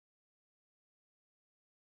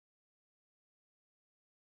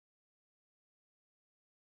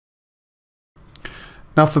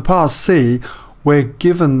Now for part C, we're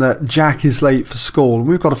given that Jack is late for school, and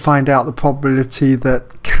we've got to find out the probability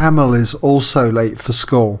that Camel is also late for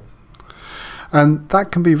school. And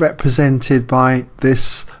that can be represented by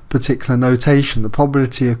this particular notation, the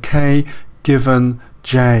probability of K given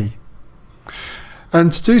J.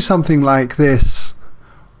 And to do something like this,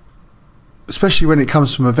 especially when it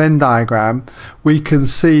comes from a Venn diagram, we can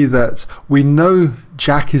see that we know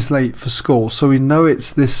Jack is late for school, so we know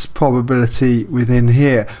it's this probability within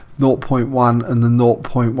here, 0.1 and the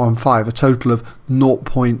 0.15, a total of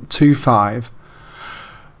 0.25.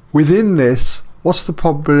 Within this, what's the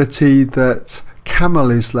probability that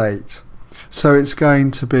Camel is late? So it's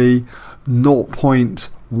going to be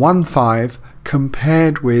 0.15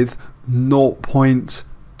 compared with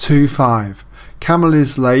 0.25. Camel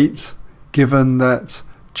is late given that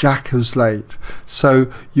Jack was late.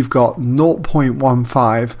 So you've got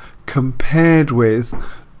 0.15 compared with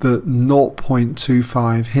the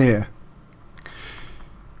 0.25 here.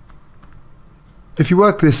 If you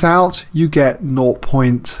work this out, you get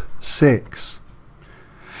 0.6.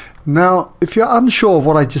 Now, if you're unsure of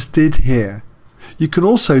what I just did here, you can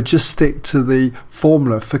also just stick to the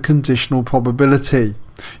formula for conditional probability.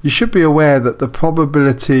 You should be aware that the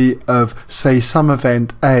probability of, say, some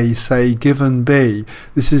event A, say given B,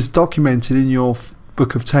 this is documented in your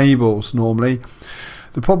book of tables normally.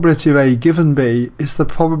 The probability of A given B is the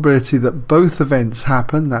probability that both events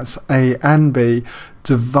happen, that's A and B,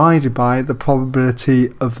 divided by the probability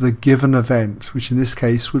of the given event, which in this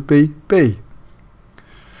case would be B.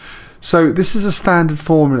 So this is a standard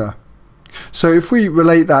formula. So if we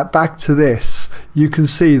relate that back to this, you can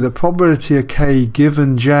see the probability of K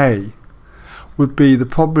given J would be the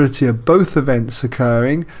probability of both events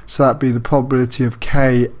occurring, so that would be the probability of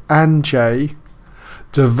K and J,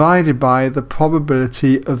 divided by the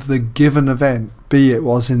probability of the given event, B it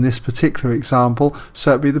was in this particular example,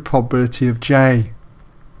 so it would be the probability of J.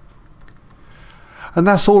 And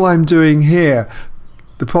that's all I'm doing here.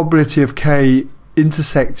 The probability of K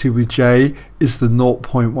intersected with J is the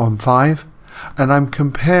 0.15, and I'm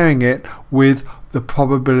comparing it with the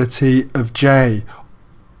probability of J,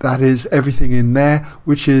 that is everything in there,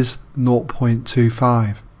 which is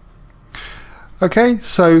 0.25. Okay,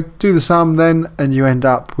 so do the sum then and you end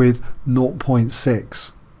up with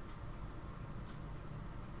 0.6.